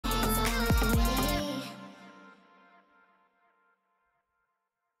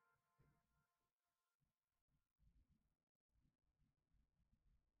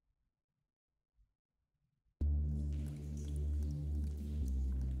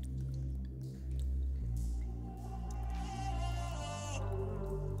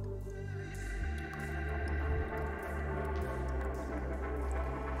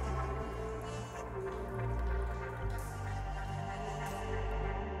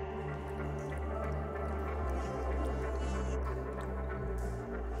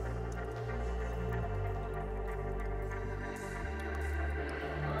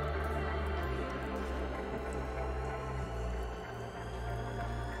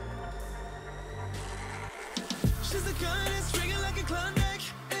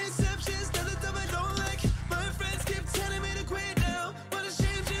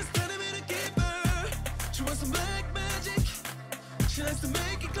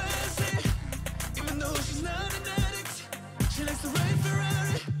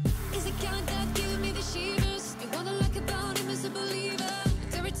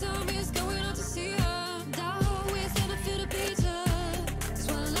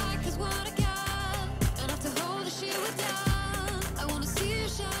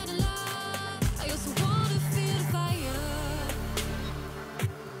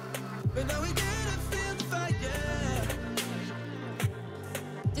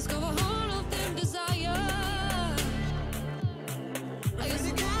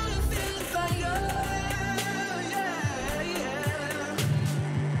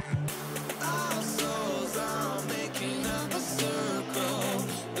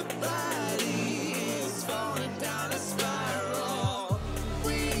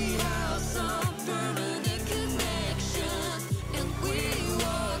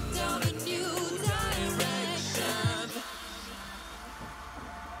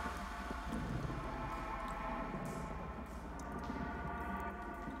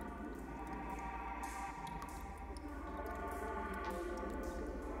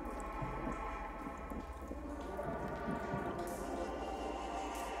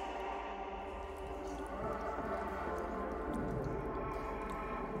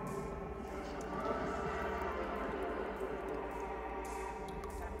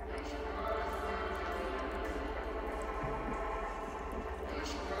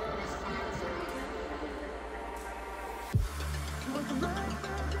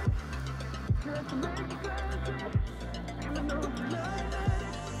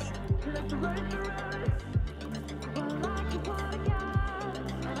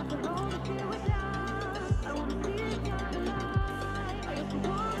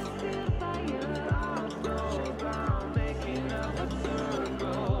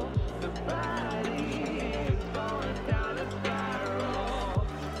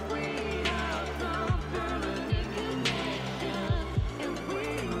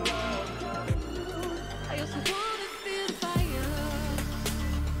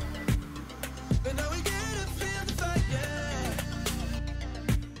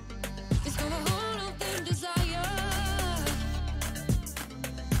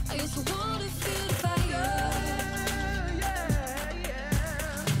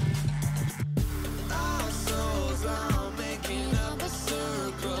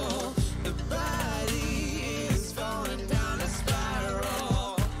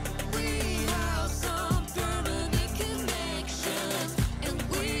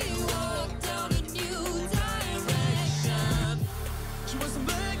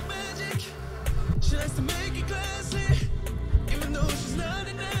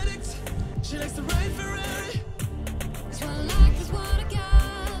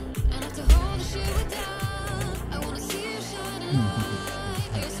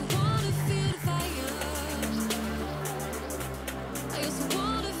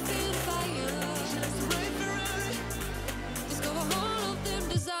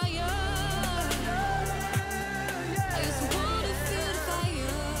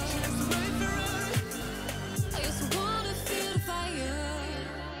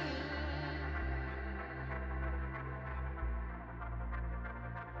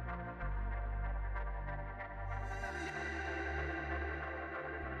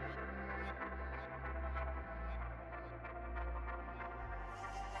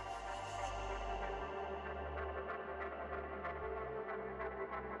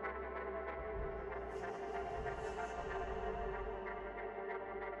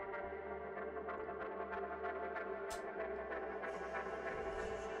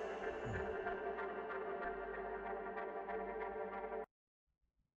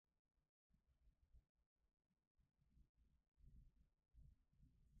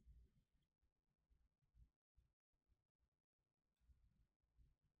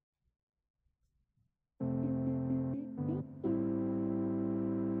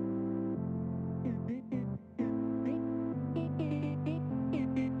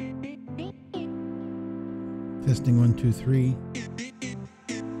Testing 1, 2, 3.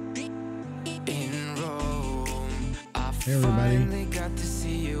 Hey everybody.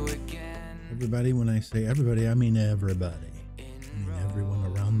 Everybody, when I say everybody, I mean everybody. I mean everyone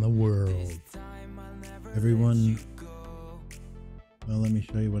around the world. Everyone. Well, let me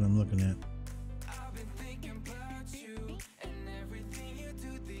show you what I'm looking at.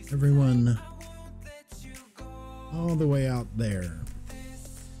 Everyone all the way out there.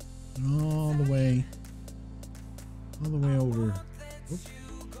 All the way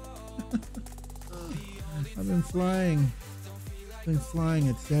been flying. Been flying.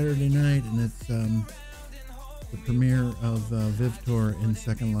 It's Saturday night, and it's the premiere of Vivtor in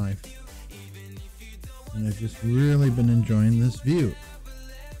Second Life, and I've just really been enjoying this view.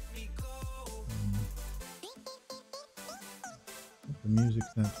 The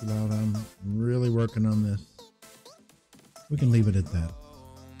music's not too loud. I'm really working on this. We can leave it at that.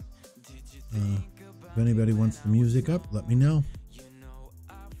 If anybody wants the music up, let me know.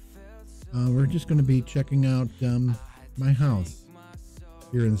 We're just going to be checking out my house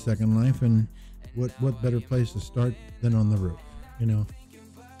here in Second Life, and what better place to start than on the roof? You know,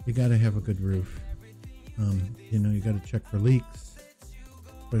 you got to have a good roof. You know, you got to check for leaks,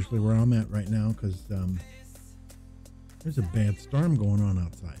 especially where I'm at right now, because there's a bad storm going on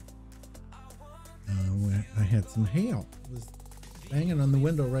outside. I had some hail. It was banging on the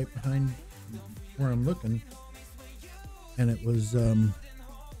window right behind where I'm looking, and it was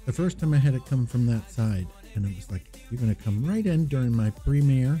the first time I had it come from that side, and it was like, you're going to come right in during my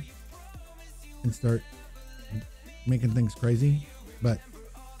premiere and start making things crazy. But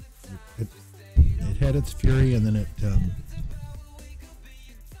it had its fury, and then it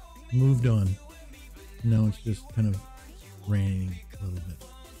moved on. Now it's just kind of raining a little bit.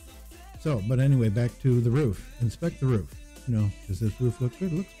 So, but anyway, back to the roof. Inspect the roof. You know, does this roof look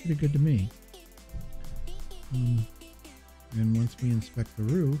good? It looks pretty good to me. And once we inspect the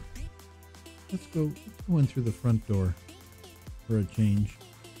roof, let's go in through the front door for a change.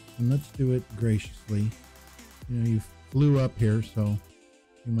 And let's do it graciously. You know, you flew up here, so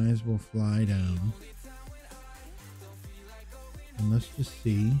you might as well fly down. And let's just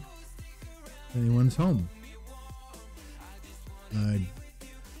see if anyone's home. I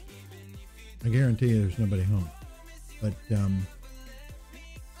guarantee you there's nobody home. But if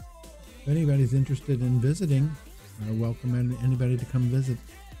anybody's interested in visiting, I welcome anybody to come visit.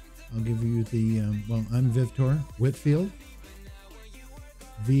 I'll give you the, well, I'm Vivtor Whitfield.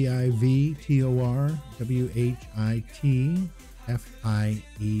 Vivtor Whitfield. I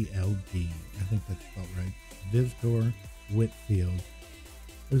think that's spelled right. Vivtor Whitfield.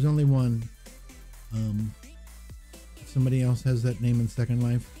 There's only one. If somebody else has that name in Second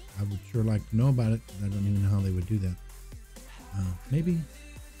Life, I would sure like to know about it, because I don't even know how they would do that. Maybe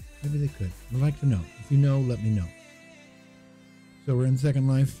they could. I'd like to know. If you know, let me know. So we're in Second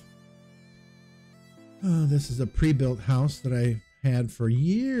Life. This is a pre-built house that I had for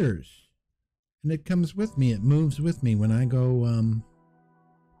years, and it comes with me. It moves with me when I go.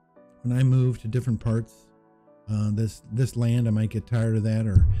 When I move to different parts, this land, I might get tired of that,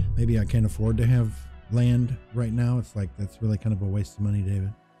 or maybe I can't afford to have land right now. It's like, that's really kind of a waste of money,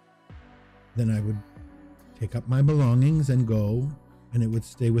 David. Then I would take up my belongings and go, and it would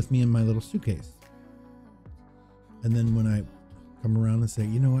stay with me in my little suitcase. And then when I come around and say,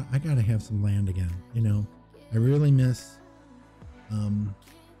 you know what, I got to have some land again. You know, I really miss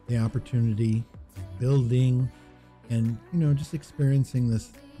the opportunity of building and, you know, just experiencing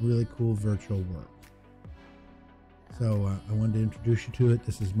this really cool virtual world. So I wanted to introduce you to it.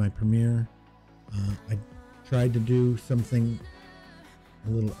 This is my premiere. I tried to do something a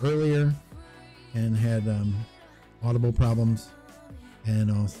little earlier and had audible problems, and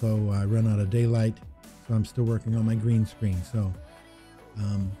also I run out of daylight, so I'm still working on my green screen. So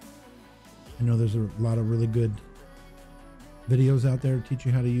I know there's a lot of really good videos out there to teach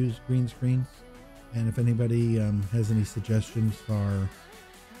you how to use green screen, and if anybody has any suggestions for,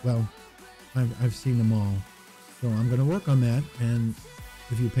 well, I've seen them all, so I'm going to work on that, and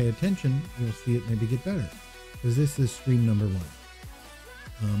if you pay attention, you'll see it maybe get better, because this is stream number 1.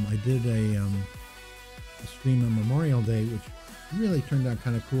 I did a stream on Memorial Day, which really turned out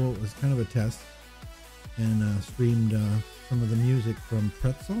kind of cool. It was kind of a test, and streamed some of the music from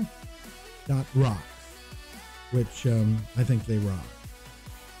Pretzel.Rocks, which I think they rock.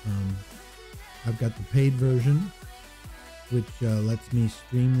 I've got the paid version, which lets me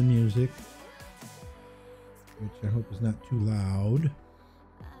stream the music, which I hope is not too loud,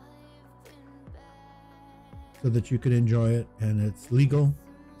 so that you can enjoy it, and it's legal.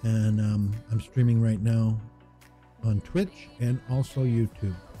 And I'm streaming right now on Twitch and also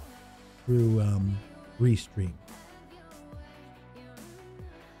YouTube through Restream.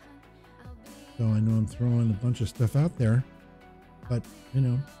 So I know I'm throwing a bunch of stuff out there, but you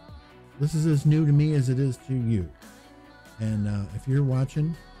know, this is as new to me as it is to you. And if you're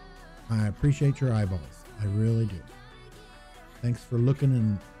watching, I appreciate your eyeballs. I really do. Thanks for looking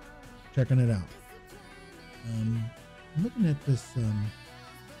and checking it out. I'm looking at this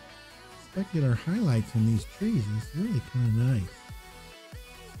specular highlights in these trees. It's really kind of nice.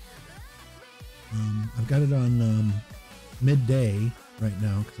 I've got it on midday right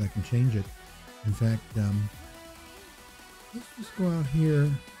now because I can change it. In fact, let's just go out here,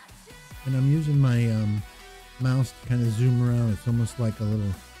 and I'm using my mouse to kind of zoom around. It's almost like a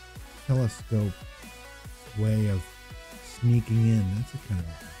little telescope way of sneaking in. That's a kind of a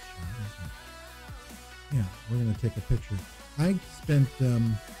good shot, isn't it? Yeah, we're gonna take a picture. I spent, no,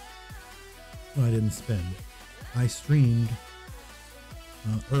 I didn't spend. I streamed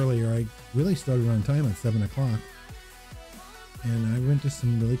earlier. I really started on time at 7 o'clock, and I went to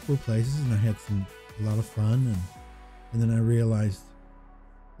some really cool places, and I had a lot of fun, and then I realized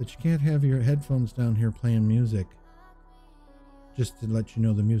that you can't have your headphones down here playing music just to let you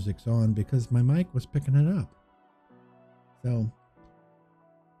know the music's on, because my mic was picking it up. So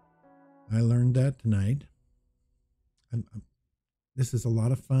I learned that tonight. This is a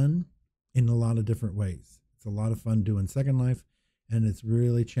lot of fun in a lot of different ways. It's a lot of fun doing Second Life, and it's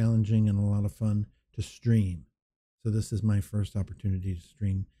really challenging and a lot of fun to stream. So this is my first opportunity to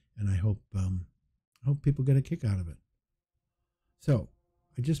stream, and I hope people get a kick out of it. So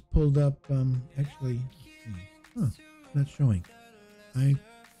I just pulled up, actually, it's not showing. I'm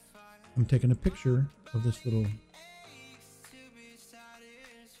taking a picture of this little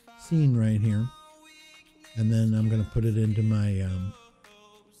scene right here, and then I'm going to put it into my,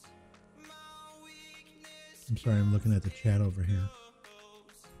 I'm sorry, I'm looking at the chat over here.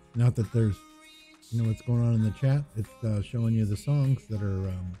 Not that there's, you know what's going on in the chat. It's showing you the songs that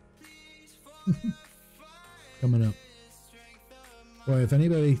are coming up. Boy, if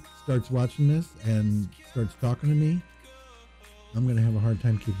anybody starts watching this and starts talking to me, I'm going to have a hard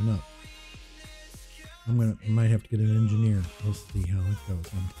time keeping up. I might have to get an engineer. We'll see how it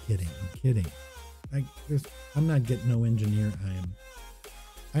goes. I'm kidding. I'm not getting no engineer.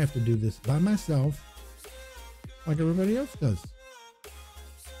 I have to do this by myself, like everybody else does.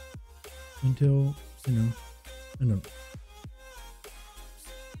 Until, you know, I don't.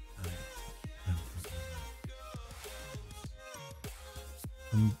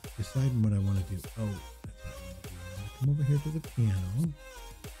 I'm deciding what I want to do. Oh, that's what I want to do. I want to come over here to the piano,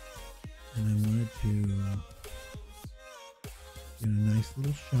 and I wanted to get a nice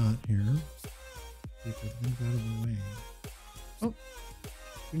little shot here. See if everything's out of the way. Oh,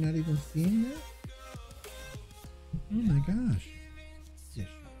 you're not even seeing that? Oh my gosh. Yes.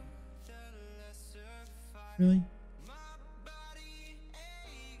 Really?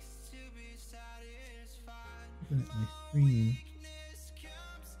 Looking at my screen.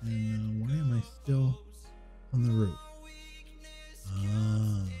 And why am I still on the roof?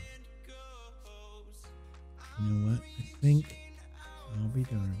 You know what? I think I'll be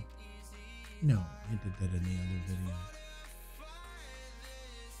darned. No, I did that in the other video.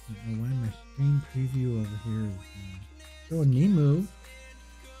 I don't know why my screen preview over here is showing me move.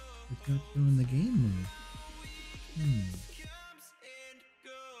 It's not showing the game move.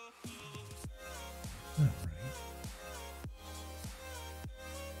 Not right.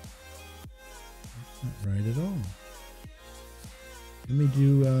 Not right at all. Let me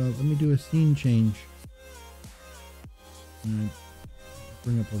do a scene change. And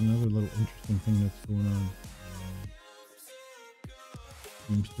bring up another little interesting thing that's going on.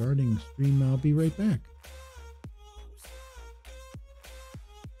 I'm starting stream. I'll be right back.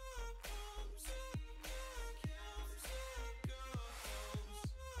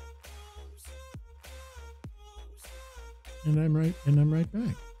 And I'm right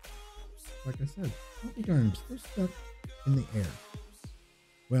back. Like I said, I'll be darned, I'm still stuck in the air.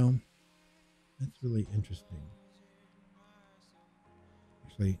 Well, that's really interesting.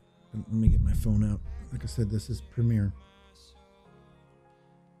 Actually, let me get my phone out. Like I said, this is Premiere.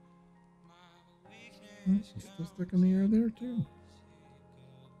 She's still stuck in the air there too.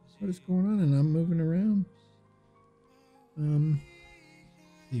 What is going on? And I'm moving around.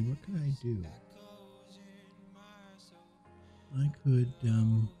 See, what could I do? I could,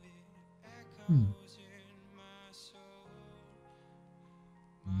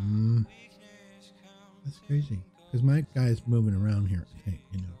 that's crazy. Because my guy's moving around here, I think,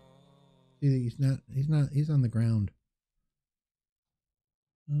 you know. See, he's on the ground.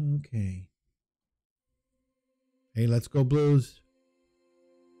 Okay. Hey, let's go Blues.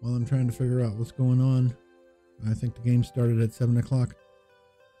 While I'm trying to figure out what's going on. I think the game started at 7 o'clock.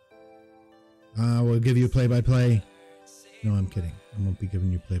 We'll give you play-by-play. No, I'm kidding. I won't be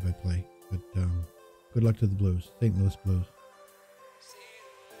giving you play-by-play. But good luck to the Blues. St. Louis Blues.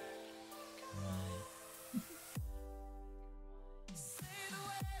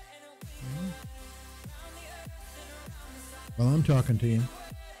 Well, I'm talking to you.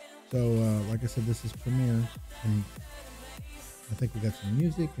 So, like I said, this is Premiere. And I think we got some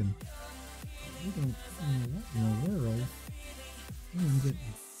music. And we don't know what in the world. I'm getting,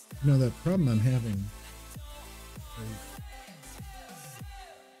 you know, that problem I'm having is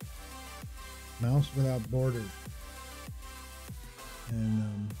Mouse Without Borders.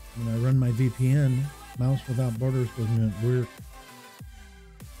 And when I run my VPN, Mouse Without Borders doesn't work.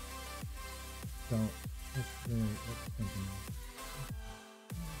 So that's something else.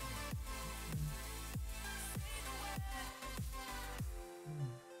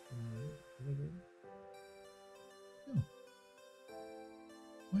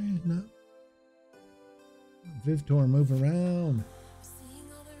 Why is not Vivtor move around?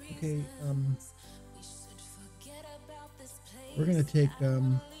 Okay, we're gonna take a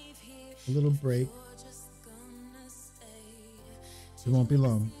little break. It won't be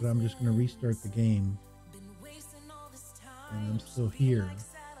long, but I'm just gonna restart the game, and I'm still here.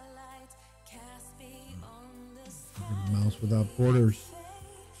 Mouse Without Borders.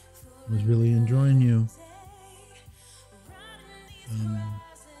 I was really enjoying you.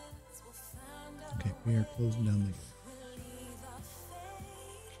 Okay, we are closing down the game.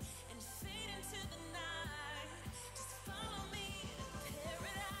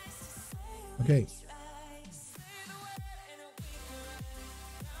 Okay.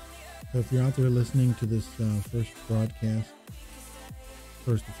 So if you're out there listening to this first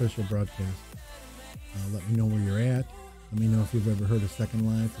official broadcast, let me know where you're at. Let me know if you've ever heard of Second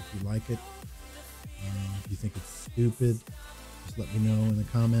Life, if you like it. If you think it's stupid, just let me know in the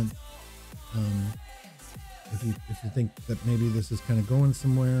comments. If you think that maybe this is kind of going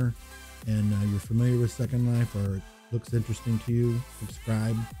somewhere and you're familiar with Second Life or it looks interesting to you,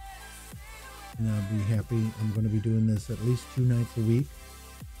 subscribe. And I'll be happy. I'm going to be doing this at least 2 nights a week.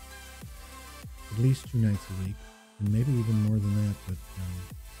 At least 2 nights a week. And maybe even more than that, but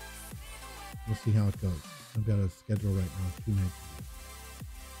we'll see how it goes. I've got a schedule right now of 2 nights a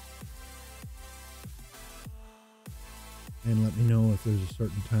week. And let me know if there's a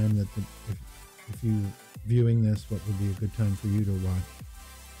certain time that if you viewing this, what would be a good time for you to watch.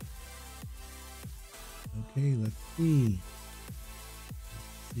 Okay, let's see.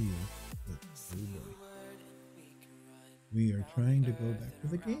 Oh boy. We are trying to go back to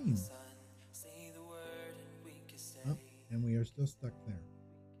the game. Oh, and we are still stuck there.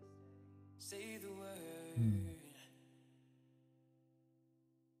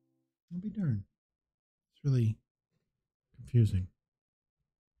 I'll be darned. It's really confusing.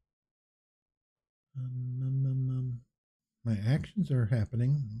 My actions are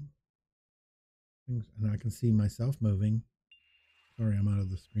happening. And I can see myself moving. Sorry, I'm out of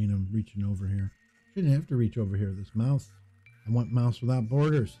the screen. I'm reaching over here. Shouldn't have to reach over here. This mouse. I want Mouse Without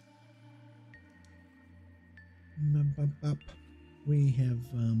Borders. We have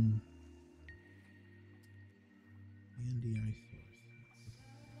Andy Ice Source.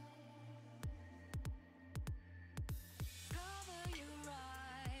 Cover your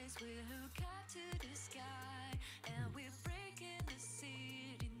eyes, we look up to the sky, and we're breaking the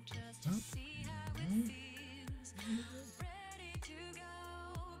ceiling just to see how it feels. Ready to go,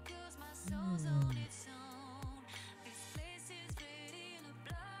 'cause my soul's on its own. This place is ready to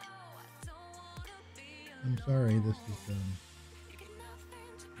blow. I don't wanna be alone. I'm sorry, this is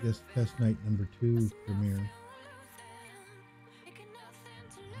just test night number 2 premiere.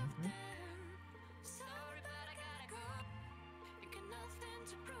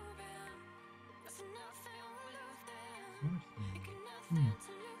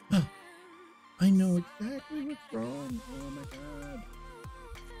 I know exactly what's wrong. Oh my god.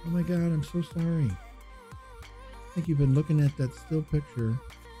 Oh my god, I'm so sorry. I think you've been looking at that still picture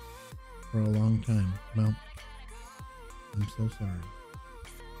for a long time. Well, I'm so sorry.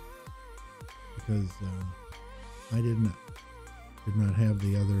 Because I did not have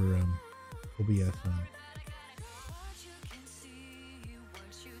the other OBS on.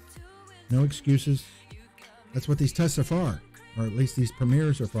 No excuses. That's what these tests are for, or at least these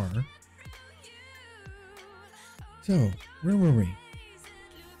premieres are for. So, where were we?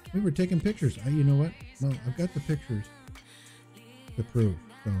 We were taking pictures. You know what? Well, I've got the pictures to prove.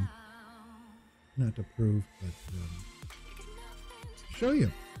 So, not to prove, but to show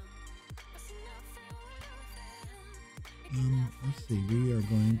you. Let's see. We are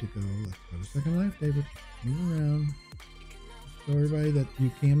going to go. Let's go to Second Life, David. Move around. Show everybody that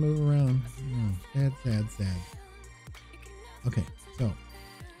you can move around. Oh, sad, sad, sad. Okay, so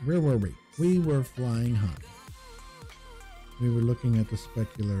where were we? We were flying high. We were looking at the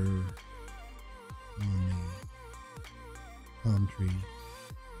specular on the palm tree.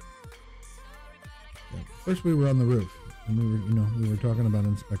 So first, we were on the roof, and we were talking about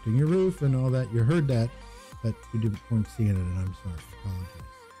inspecting your roof and all that. You heard that, but you weren't seeing it, and I'm sorry. I apologize.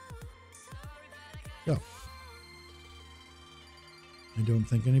 So, I don't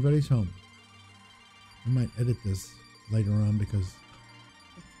think anybody's home. I might edit this later on because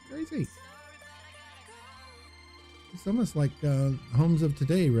it's crazy. It's almost like homes of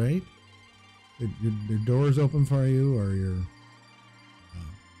today, right? Your doors open for you, or your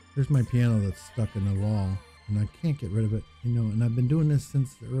here's my piano that's stuck in the wall, and I can't get rid of it, you know. And I've been doing this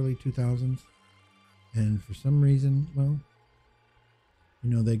since the early 2000s, and for some reason, well,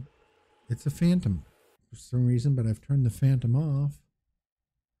 you know, it's a phantom for some reason, but I've turned the phantom off.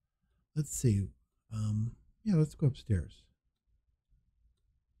 Let's see. Yeah, let's go upstairs.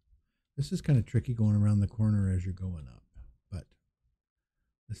 This is kind of tricky going around the corner as you're going up, but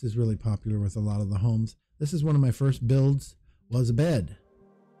this is really popular with a lot of the homes. This is one of my first builds, was a bed.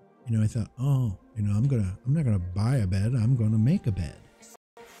 You know, I thought, oh, you know, I'm not gonna buy a bed, I'm gonna make a bed.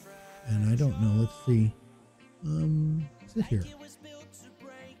 And I don't know, let's see. Is it here? I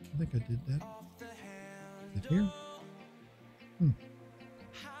think I did that. Is it here? Oh,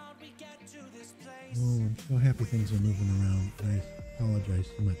 I'm so happy things are moving around. I apologize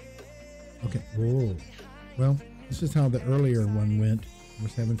so much. Okay, whoa. Well, this is how the earlier one went. I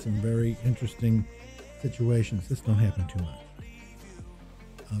was having some very interesting situations. This don't happen too much.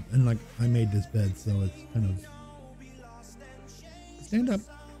 And like, I made this bed, so it's kind of stand up.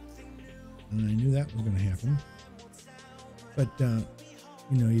 And I knew that was going to happen. But, you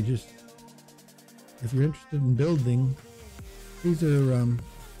know, you just, if you're interested in building, these are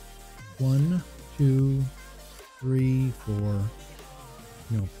 1, 2, 3, 4,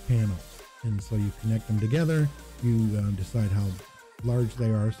 you know, panels. And so you connect them together. You decide how large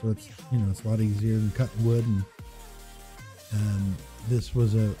they are, so it's, you know, it's a lot easier than cutting wood. And this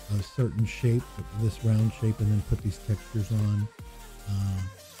was a certain shape, this round shape, and then put these textures on,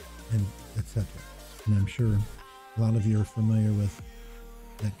 and etc. And I'm sure a lot of you are familiar with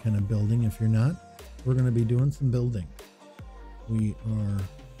that kind of building. If you're not, we're going to be doing some building. We are,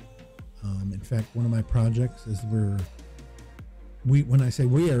 in fact, one of my projects is when I say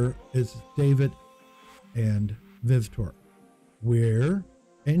we're, it's David and Vivtor. We're,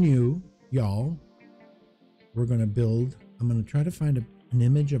 and y'all, we're going to build. I'm going to try to find an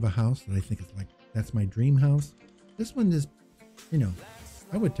image of a house that I think is like, that's my dream house. This one is, you know,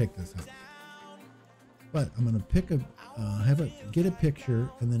 I would take this house. But I'm going to pick get a picture,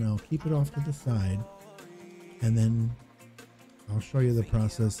 and then I'll keep it off to the side. And then I'll show you the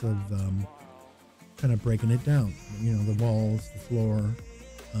process of kind of breaking it down. You know, the walls, the floor,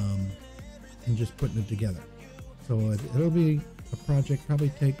 and just putting it together. So it'll be a project, probably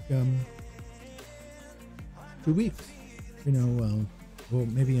take 2 weeks. You know, well,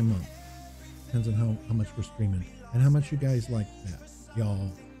 maybe a month. Depends on how much we're streaming and how much you guys like that,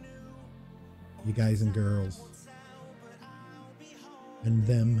 y'all, you guys and girls, and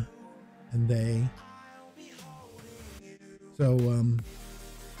them, and they. So I'm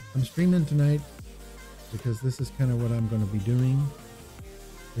streaming tonight because this is kind of what I'm going to be doing.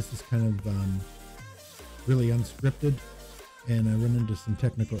 This is kind of really unscripted, and I run into some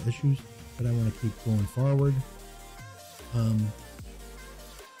technical issues, but I want to keep going forward. I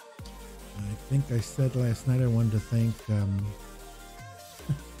think I said last night I wanted to thank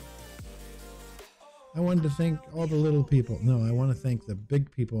I wanted to thank all the little people. No, I want to thank the big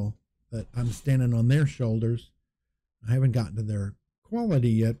people that I'm standing on their shoulders. I haven't gotten to their quality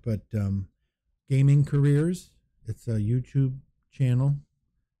yet, but Gaming Careers, it's a YouTube channel,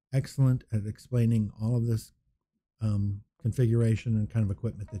 excellent at explaining all of this configuration and kind of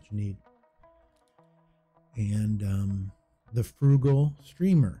equipment that you need. And the Frugal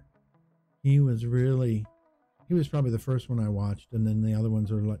Streamer, he was probably the first one I watched, and then the other ones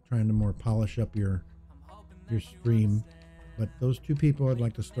are like trying to more polish up your stream. But those two people, I'd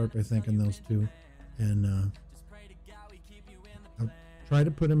like to start by thanking those two, and I'll try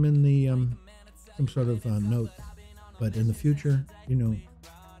to put them in the some sort of notes. But in the future, you know,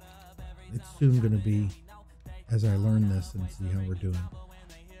 it's soon going to be as I learn this and see how we're doing.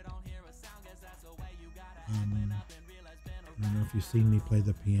 I don't know if you've seen me play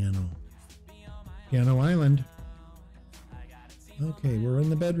the piano. Piano Island. Okay, we're in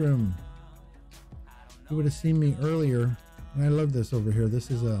the bedroom. You would have seen me earlier. And I love this over here.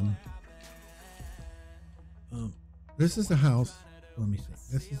 This is a house. Let me see.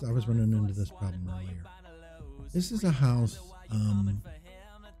 I was running into this problem earlier. This is a house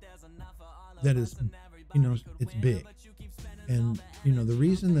that is, you know, it's big. And, you know, the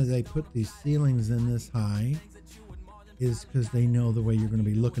reason that they put these ceilings in this high is because they know the way you're going to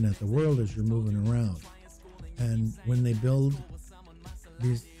be looking at the world as you're moving around. And when they build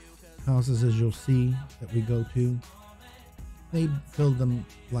these houses, as you'll see that we go to, they build them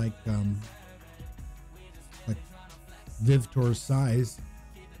like Vivtor's size,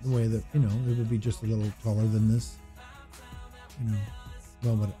 the way that, you know, it would be just a little taller than this, you know.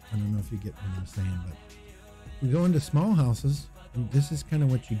 Well, but I don't know if you get what I'm saying, but we go into small houses, this is kind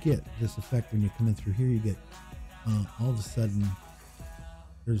of what you get. This effect when you come in through here, you get all of a sudden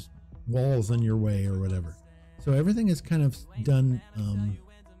there's walls in your way or whatever. So everything is kind of done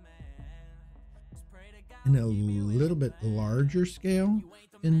in a little bit larger scale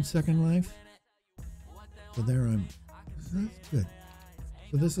in Second Life. So there so that's good.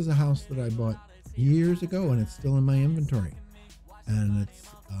 So this is a house that I bought years ago and it's still in my inventory. And it's,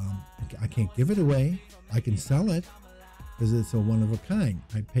 I can't give it away. I can sell it because it's a one of a kind.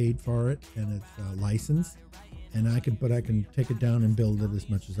 I paid for it and it's licensed, and I can take it down and build it as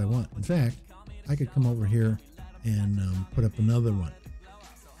much as I want. In fact, I could come over here and put up another one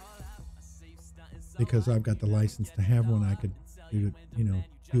because I've got the license to have one. I could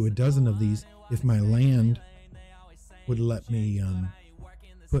do a dozen of these if my land would let me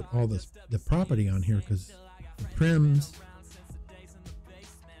put all the property on here, because the prims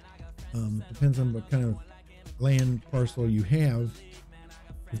depends on what kind of land parcel you have.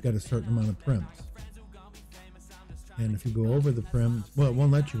 You've got a certain amount of prims, and if you go over the prims, well, it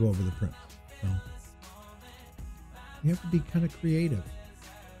won't let you go over the prims. So you have to be kind of creative.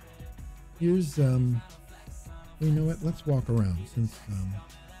 Here's you know what? Let's walk around since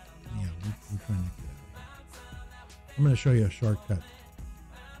yeah, we're trying to get out. I'm going to show you a shortcut.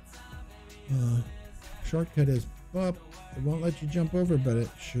 Shortcut is up. It won't let you jump over, but it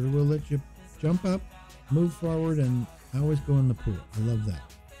sure will let you jump up, move forward, and I always go in the pool. I love that.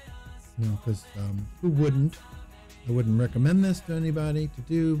 You know, because who wouldn't? I wouldn't recommend this to anybody to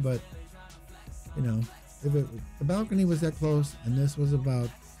do, but you know, if the balcony was that close and this was about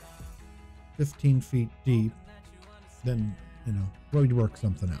 15 feet deep, then you know, we'd work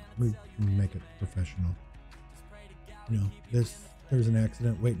something out. We can make it professional. You know, there's an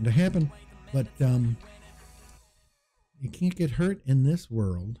accident waiting to happen, but you can't get hurt in this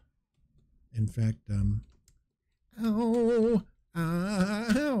world. In fact, ow,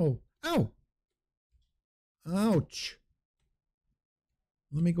 ow, ow, ouch.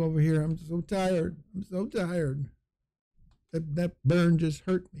 Let me go over here. I'm so tired. I'm so tired. That burn just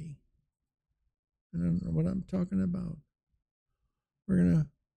hurt me. I don't know what I'm talking about. What are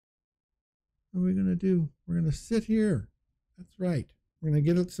we gonna do? We're gonna sit here. That's right. We're gonna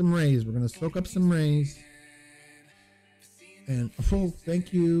get some rays. We're gonna soak up some rays. And a full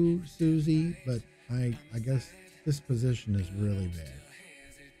thank you, Susie, but I guess this position is really bad.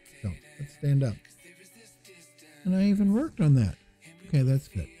 So let's stand up. And I even worked on that. Okay, that's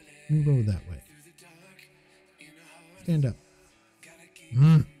good. We'll go that way. Stand up.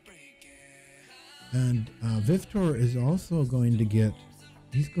 And Vivtor is also going to get,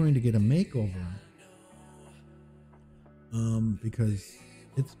 he's going to get a makeover. Because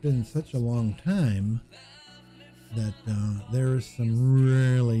it's been such a long time that there is some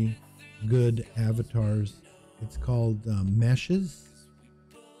really good avatars. It's called meshes.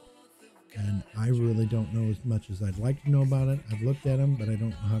 And I really don't know as much as I'd like to know about it. I've looked at them, but I don't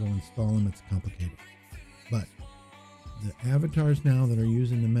know how to install them. It's complicated. But the avatars now that are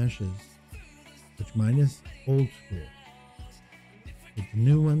using the meshes, which mine is old school, but the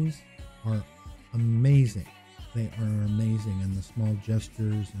new ones are amazing. They are amazing, and the small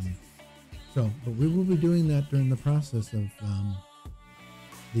gestures, and so. But we will be doing that during the process of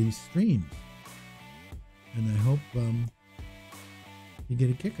these streams, and I hope you get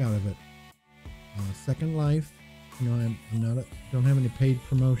a kick out of it. Second Life, you know, don't have any paid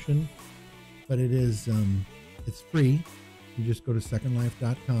promotion, but it is it's free. You just go to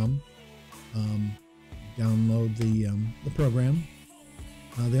secondlife.com, download the program.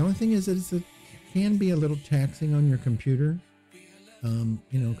 The only thing is that it can be a little taxing on your computer,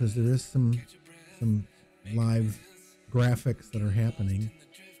 you know, because there is some live graphics that are happening.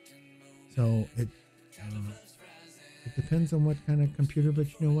 So it depends on what kind of computer, but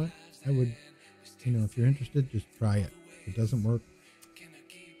you know what? I would, you know, if you're interested, just try it. If it doesn't work,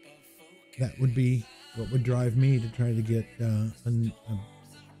 that would be what would drive me to try to get a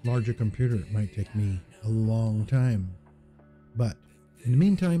larger computer. It might take me a long time, but in the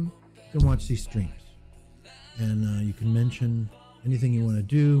meantime, you can watch these streams, and you can mention anything you want to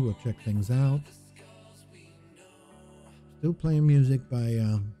do. We'll check things out. Still playing music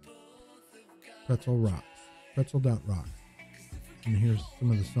by Pretzel.Rocks, Pretzel.Rocks. And here's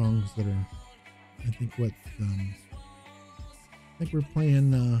some of the songs that are, I think we're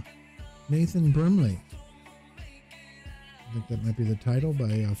playing Nathan Brumley. I think that might be the title,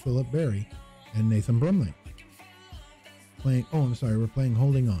 by Philip Berry and Nathan Brumley. We're playing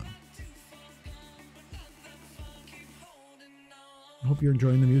Holding On. I hope you're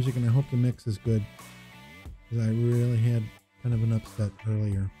enjoying the music, and I hope the mix is good, because I really had kind of an upset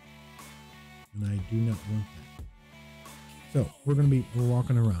earlier, and I do not want that. So we're going to be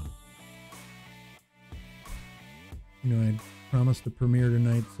walking around. You know, I promised a premiere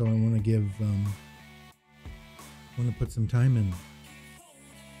tonight, so I want to put some time in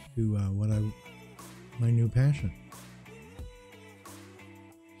to my new passion,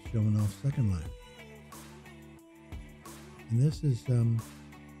 showing off Second Life. And this is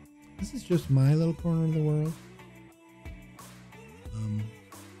just my little corner of the world.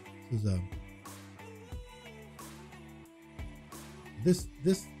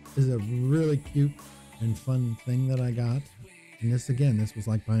 This is a really cute and fun thing that I got. And this was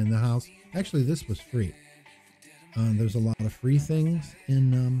like buying the house. Actually, this was free. There's a lot of free things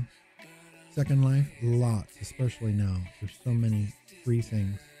in Second Life. Lots, especially now. There's so many free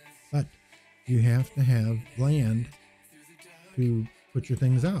things. But you have to have land to put your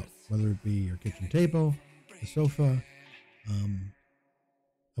things out, whether it be your kitchen table, a sofa,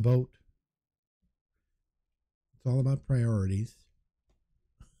 a boat. It's all about priorities.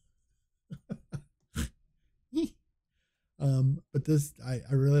 But this, I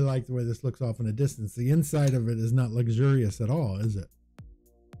really like the way this looks off in a distance. The inside of it is not luxurious at all, is it?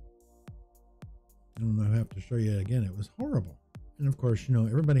 I don't know, I have to show you it again. It was horrible. And of course, you know,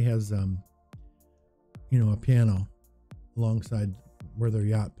 everybody has, a piano alongside where their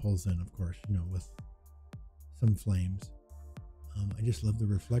yacht pulls in, of course, you know, with some flames. I just love the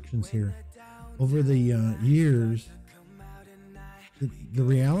reflections here. Over the years, the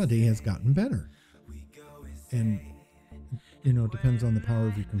reality has gotten better. And, you know, it depends on the power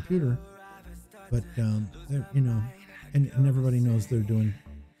of your computer. But, you know, and everybody knows they're doing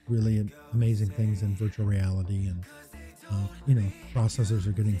really amazing things in virtual reality. And, you know, processors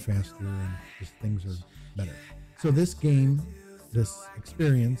are getting faster and just things are better. So this game, this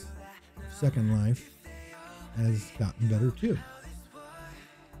experience, Second Life, has gotten better too.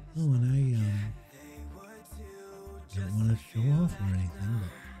 Oh, and I don't want to show off or anything, but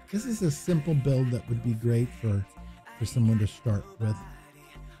this is a simple build that would be great for someone to start with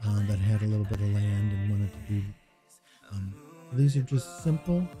that had a little bit of land and wanted to do. These are just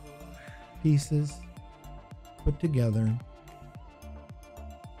simple pieces put together,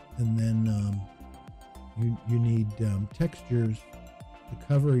 and then you need textures to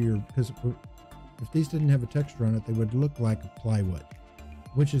cover your, because if these didn't have a texture on it, they would look like a plywood,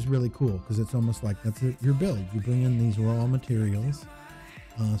 which is really cool because it's almost like that's your build. You bring in these raw materials.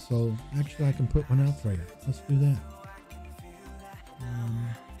 So actually I can put one out for you. Let's do that.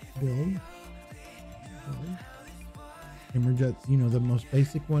 Build. And we're just, you know, the most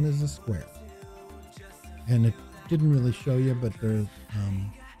basic one is a square. And it didn't really show you, but there,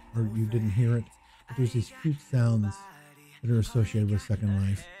 or you didn't hear it, but there's these cute sounds that are associated with Second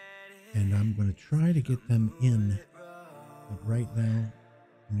Life. And I'm going to try to get them in, but right now,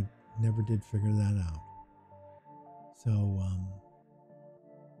 I never did figure that out. So,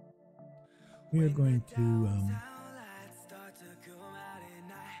 we are going to,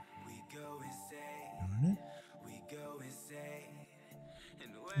 darn it,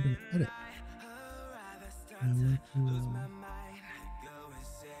 I'm going to edit. I want to,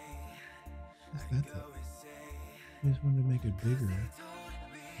 that's it. I just wanted to make it bigger.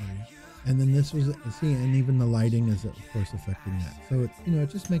 And then this was, see, and even the lighting is, of course, affecting that. So, it, you know, it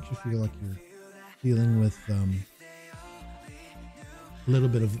just makes you feel like you're dealing with a little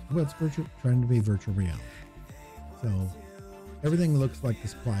bit of, well, it's virtual, trying to be virtual reality. So everything looks like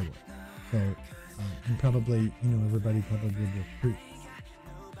this plywood. So, and probably, you know, everybody probably would recruit.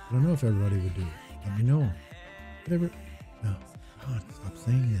 I don't know if everybody would do it. Let me know. Whatever. No. God, stop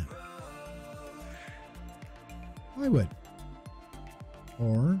saying that. Plywood.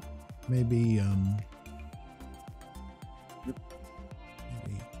 Or maybe,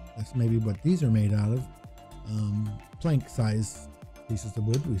 that's maybe what these are made out of. Plank size pieces of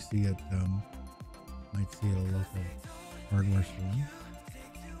wood. We see it, might see it at a local hardware store.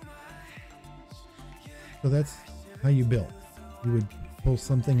 So that's how you build. You would pull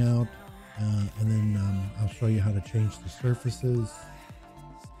something out, and then I'll show you how to change the surfaces,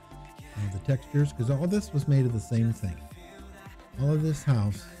 the textures, because all this was made of the same thing. All of this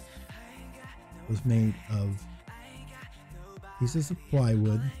house was made of pieces of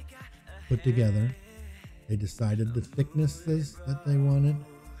plywood put together. They decided the thicknesses that they wanted.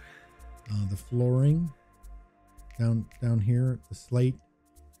 The flooring down here, the slate,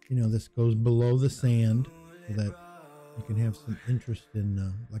 you know, this goes below the sand so that you can have some interest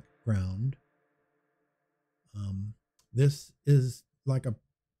in like ground. This is like a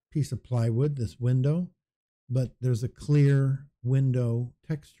piece of plywood, this window, but there's a clear window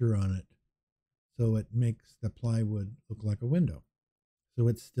texture on it. So it makes the plywood look like a window. So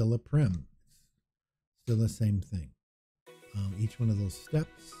it's still a prim. It's still the same thing. Each one of those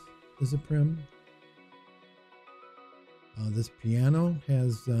steps is a prim. This piano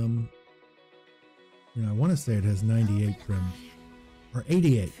has, I want to say it has 98 prims, or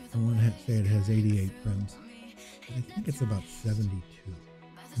 88. I want to say it has 88 prims. But I think it's about 72.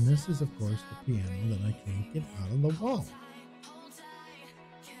 And this is, of course, the piano that I can't get out of the wall,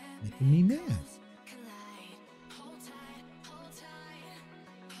 making me mad.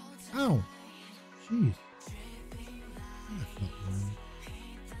 Ow! Jeez. That felt wrong.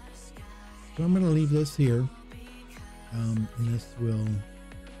 So I'm going to leave this here. And this will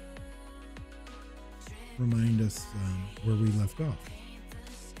remind us where we left off.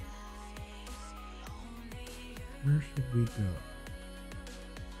 Where should we go?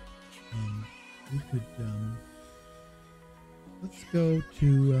 We could, let's go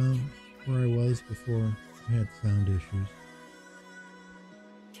to where I was before I had sound issues.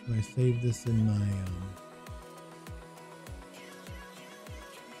 So I saved this in my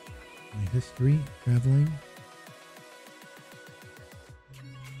history, traveling.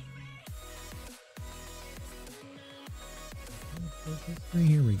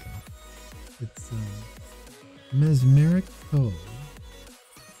 Here we go. It's Mesmeric Cove,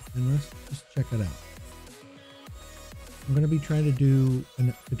 and let's just check it out. I'm going to be trying to do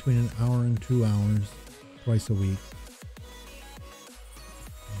between an hour and 2 hours twice a week.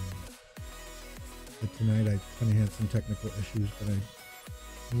 But tonight I kind of had some technical issues, but I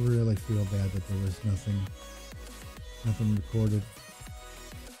really feel bad that there was nothing recorded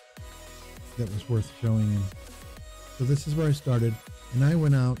that was worth showing. And so this is where I started, and I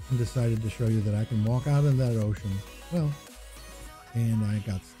went out and decided to show you that I can walk out in that ocean. Well, and I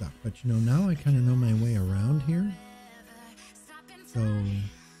got stuck. But now I kind of know my way around here. So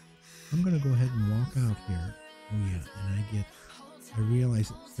I'm going to go ahead and walk out here. Oh yeah, and I realize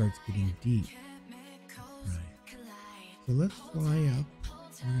it starts getting deep. Right. So let's fly up.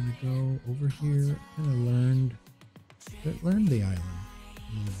 We're going to go over here. Kind of learned the island a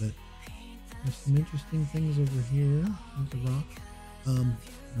little bit. There's some interesting things over here. There's a rock. Oh,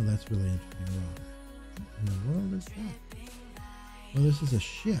 that's really interesting rock. What in the world is that? Well, this is a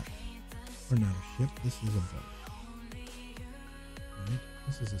ship. Or not a ship. This is a boat. Right?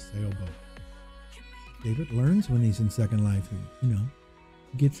 This is a sailboat. David learns when he's in Second Life. He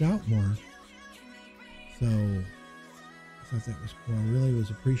gets out more. So I thought that was cool. I really was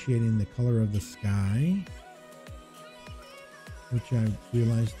appreciating the color of the sky, which I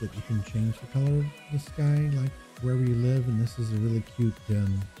realized that you can change the color of the sky like wherever you live, and this is a really cute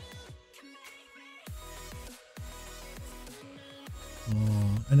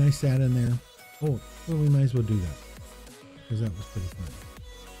and I sat in there. Oh, well, we might as well do that because that was pretty fun.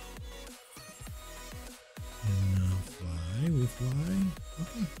 And now fly, we fly.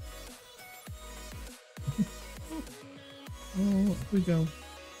 Okay. Oh, up we go.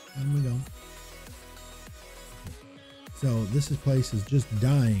 And we go. So this place is just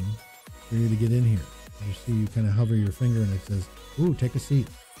dying for you to get in here. You see, you kind of hover your finger and it says, "Ooh, take a seat."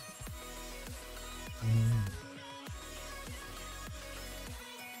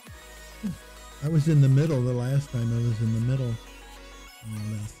 I was in the middle the last time. I was in the middle. Oh,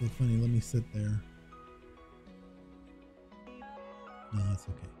 that's so funny. Let me sit there. No, that's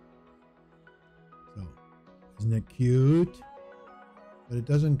okay. So, isn't it cute? But it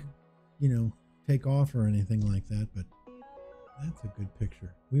doesn't, take off or anything like that. But that's a good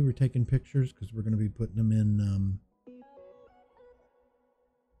picture. We were taking pictures because we're going to be putting them in.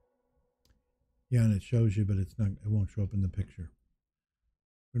 Yeah, and it shows you, but it's not. It won't show up in the picture.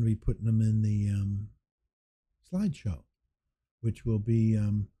 We're going to be putting them in the slideshow, which will be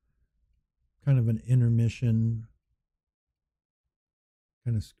kind of an intermission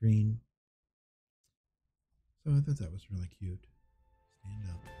kind of screen. So I thought that was really cute. Stand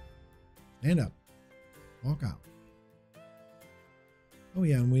up. Stand up. Walk out. Oh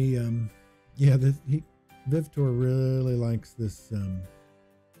yeah, and we Vivtor really likes this.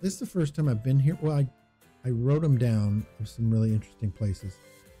 This is the first time I've been here. Well, I wrote them down of some really interesting places.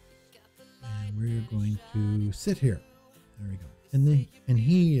 And we're going to sit here. There we go. And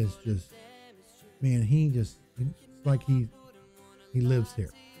he is just, man, it's like he lives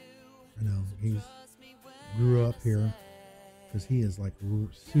here. He's grew up here because he is like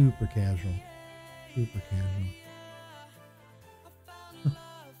super casual. Super casual.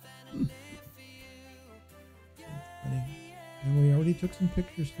 That's funny. And we already took some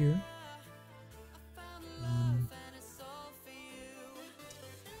pictures here.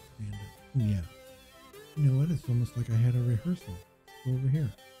 Yeah. You know what? It's almost like I had a rehearsal over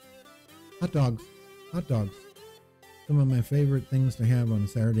here. Hot dogs. Hot dogs. Some of my favorite things to have on a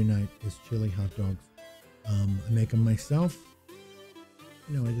Saturday night is chili hot dogs. I make them myself.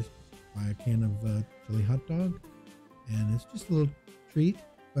 You know, I just buy a can of chili hot dog, and it's just a little treat.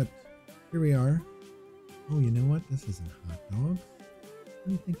 But here we are. Oh, you know what? This isn't hot dogs. What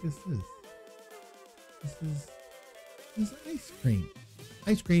do you think this is? This is ice cream.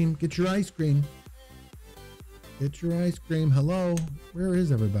 Ice cream. Get your ice cream. Get your ice cream. Hello. Where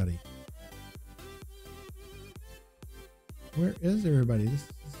is everybody? Where is everybody? This is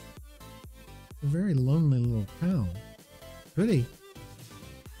a very lonely little town. Pretty.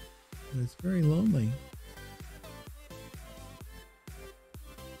 But it's very lonely.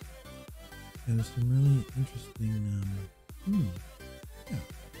 And there's some really interesting, yeah,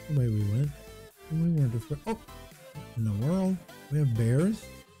 the way we went. And we weren't afraid. Oh, in the world, we have bears.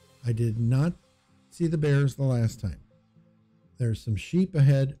 I did not see the bears the last time. There's some sheep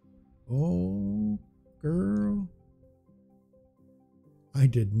ahead. Oh, girl. I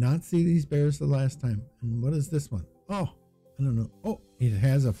did not see these bears the last time. And what is this one? Oh, I don't know. Oh, it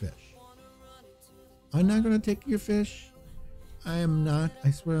has a fish. I'm not going to take your fish. I am not.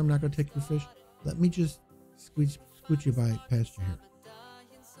 I swear I'm not going to take your fish. Let me just scoot you by past you here.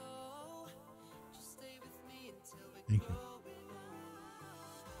 Thank you.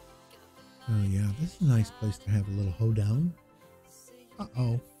 Oh, yeah. This is a nice place to have a little hoedown.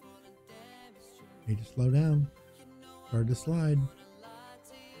 Uh-oh. Need to slow down. Hard to slide.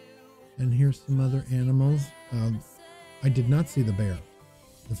 And here's some other animals. I did not see the bear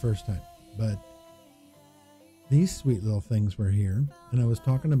the first time, but these sweet little things were here. And I was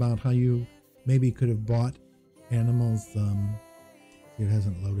talking about how you maybe could have bought animals. See, it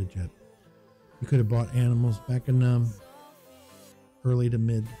hasn't loaded yet. You could have bought animals back in early to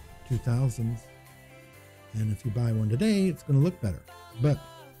mid 2000s. And if you buy one today, it's going to look better. But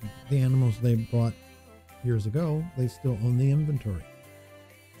the animals they bought years ago, they still own the inventory.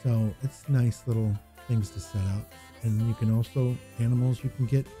 So it's nice little things to set out. And you can also, animals you can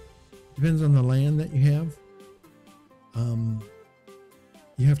get, depends on the land that you have.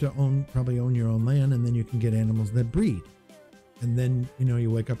 You have to probably own your own land, and then you can get animals that breed. And then, you know, you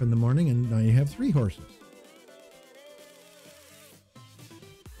wake up in the morning and now you have 3 horses.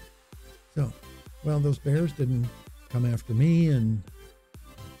 So, well, those bears didn't come after me, and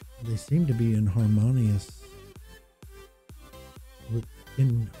they seem to be harmonious with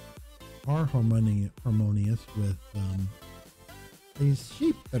with these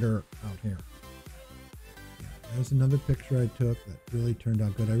sheep that are out here. Yeah, there's another picture I took that really turned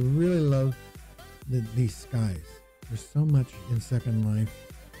out good. I really love these skies. There's so much in Second Life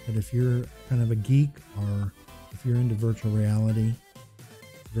that if you're kind of a geek or if you're into virtual reality,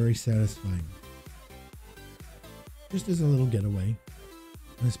 it's very satisfying. Just as a little getaway.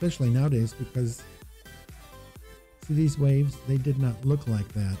 And especially nowadays, because see these waves, they did not look like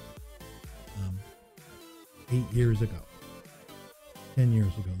that 8 years ago, 10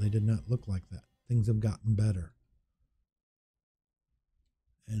 years ago. They did not look like that. Things have gotten better.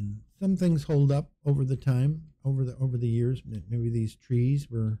 And some things hold up over the time, over the years. Maybe these trees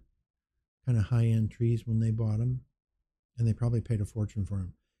were kind of high-end trees when they bought them, and they probably paid a fortune for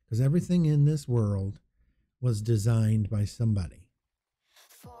them, because everything in this world was designed by somebody.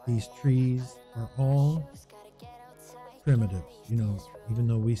 These trees are all primitive, you know, even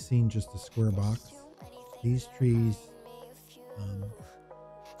though we've seen just a square box. These trees,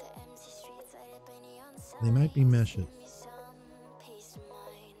 they might be meshes.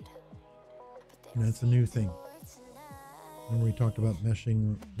 And that's a new thing. When we talked about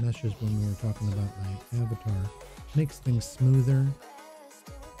meshes when we were talking about my avatar, makes things smoother.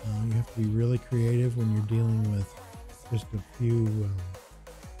 You have to be really creative when you're dealing with just a few.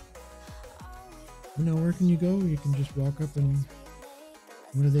 You know, where can you go? You can just walk up and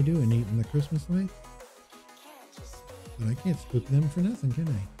what are they doing? Eating the Christmas light? But I can't spook them for nothing, can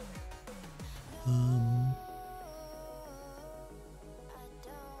I?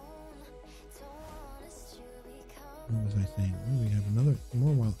 What was I saying? Oh, we have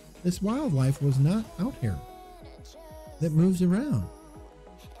more wild. This wildlife was not out here. That moves around.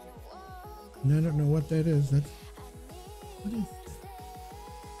 And I don't know what that is. What is that?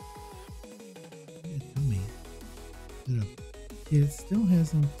 Tell me. It still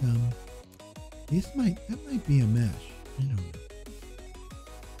hasn't, that might be a mesh. I don't know.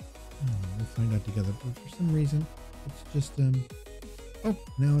 We'll find out together. But for some reason, it's just, oh,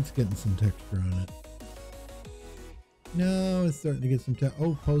 now it's getting some texture on it. No, it's starting to get some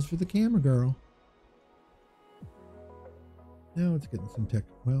oh, pose for the camera, girl. Now it's getting some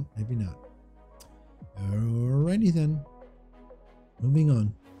texture. Well, maybe not. Alrighty then. Moving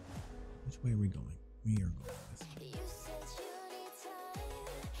on. Which way are we going? We are going this way.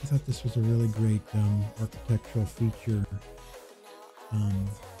 I thought this was a really great architectural feature.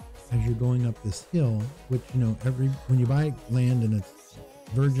 As you're going up this hill, which, you know, when you buy land and it's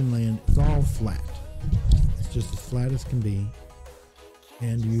virgin land, it's all flat. It's just as flat as can be.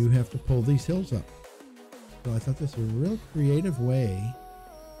 And you have to pull these hills up. So I thought this was a real creative way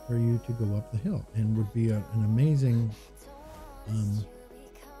for you to go up the hill, and would be an amazing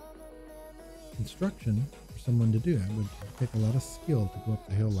construction for someone to do. It would take a lot of skill to go up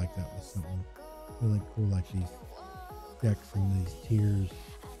the hill like that with something really cool like these decks and these tiers.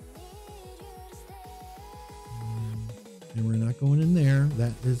 And we're not going in there.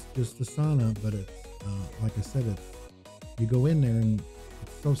 That is just the sauna, but it's like I said, you go in there and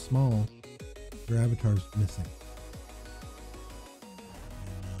it's so small, your avatar's missing.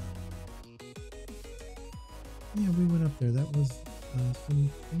 Yeah, we went up there. That was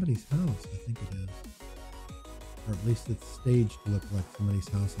somebody's house, I think it is. Or at least it's staged to look like somebody's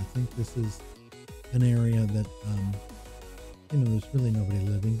house. I think this is an area that, you know, there's really nobody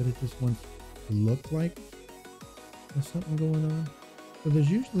living, but it just wants to look like there's something going on. So there's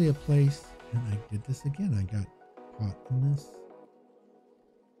usually a place, and I did this again. I got caught in this.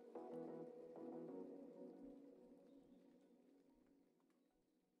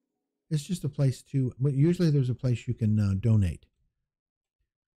 It's just a place to, but usually there's a place you can donate.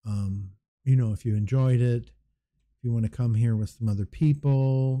 You know, if you enjoyed it, if you want to come here with some other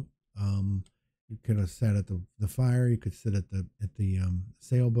people, you could have sat at the fire. You could sit at the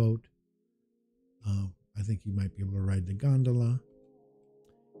sailboat. I think you might be able to ride the gondola.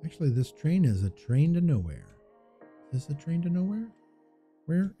 Actually, this train is a train to nowhere. Is this a train to nowhere?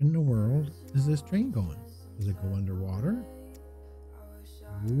 Where in the world is this train going? Does it go underwater?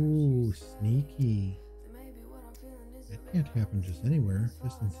 Ooh, sneaky. That can't happen just anywhere,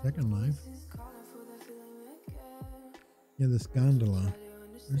 just in Second Life. Yeah, this gondola.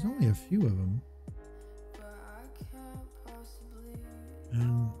 There's only a few of them.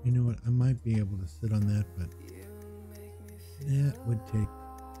 And you know what? I might be able to sit on that, but that would take...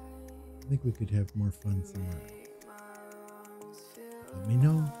 I think we could have more fun somewhere else. Let me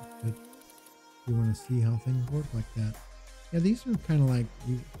know if you want to see how things work like that. Yeah, these are kind of like,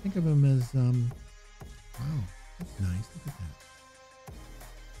 you think of them as, wow, that's nice. Look at that.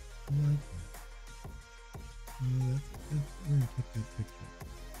 I like that. Oh, we're going to take that picture.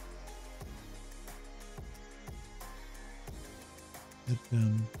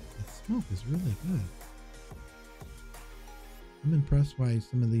 That smoke is really good. I'm impressed by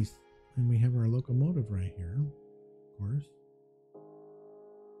some of these, and we have our locomotive right here, of course.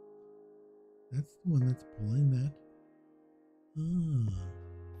 That's the one that's pulling that. Ah,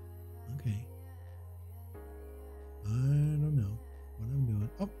 okay. I don't know what I'm doing.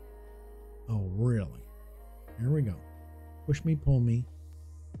 Oh, really? Here we go. Push me, pull me.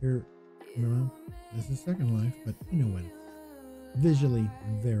 Here, well, this is Second Life, but you know what? Visually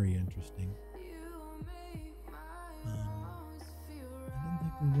very interesting. I didn't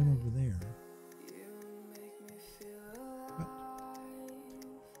think we went over there. But,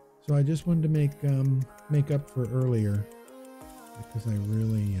 so I just wanted to make up for earlier, because I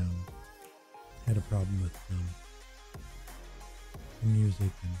really had a problem with the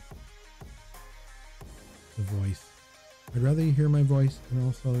music and the voice. I'd rather you hear my voice, and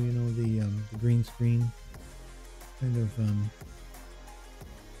also, you know, the green screen kind of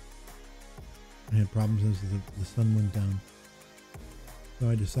I had problems as the sun went down, so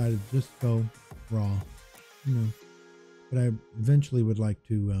I decided to just go raw, you know. But I eventually would like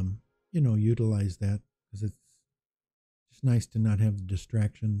to you know, utilize that, because it's just nice to not have the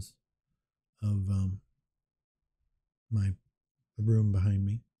distractions of the room behind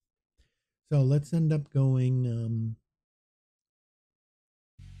me. So let's end up going,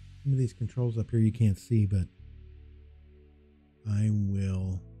 some of these controls up here you can't see, but I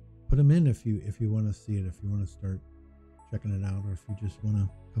will put them in if you want to see it, if you want to start checking it out, or if you just want to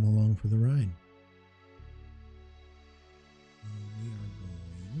come along for the ride. We are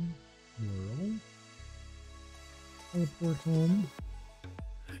going world, teleport home,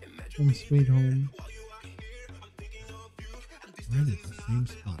 home sweet home. Right at the same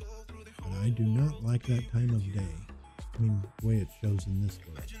spot, but I do not like that time of day. I mean, the way it shows in this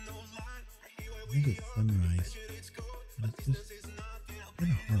one. I think it's sunrise, and it's just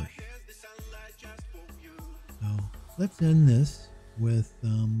kind of harsh. So let's end this with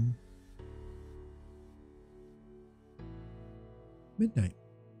midnight.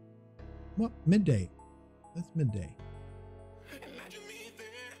 What? Midday. That's midday.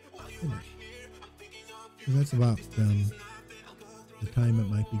 So that's about the time it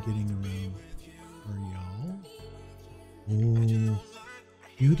might be getting around for y'all. Oh,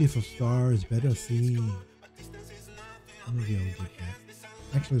 Beautiful stars, better see. Maybe I'll get that.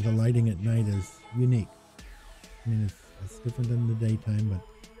 Actually, the lighting at night is unique. I mean, it's different than the daytime, but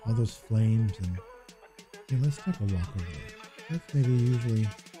all those flames and... Yeah, let's take a walk over there. That's maybe usually...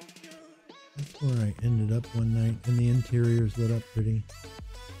 That's where I ended up one night, and the interior's lit up pretty.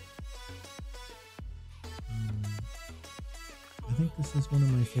 I think this is one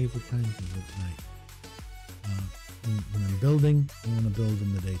of my favorite times of it at night. When I'm building, I want to build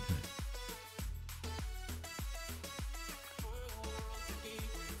in the daytime.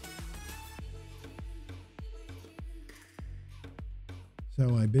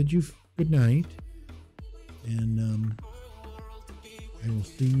 So I bid you good night, and I will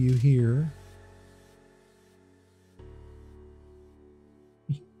see you here.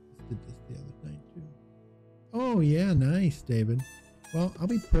 Did this the other night too. Oh yeah, nice, David. Well, I'll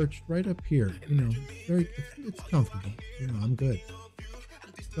be perched right up here. You know, it's comfortable. You know, I'm good.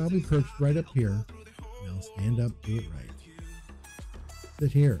 So I'll be perched right up here. And I'll stand up, do it right.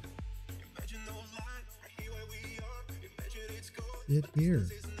 Sit here. Sit here.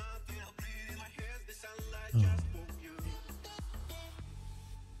 Oh.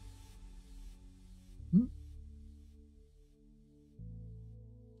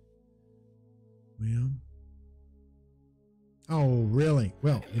 Well. Oh, really?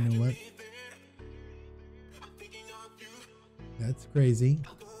 Well, you know what? That's crazy.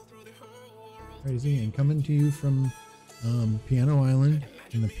 Crazy. And coming to you from Piano Island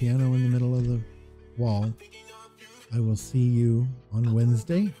and the piano in the middle of the wall, I will see you on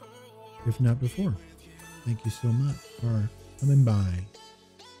Wednesday, if not before. Thank you so much for coming by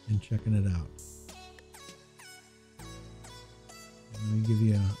and checking it out. Let me give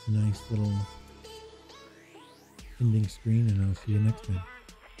you a nice little ending screen, and I'll see you next time.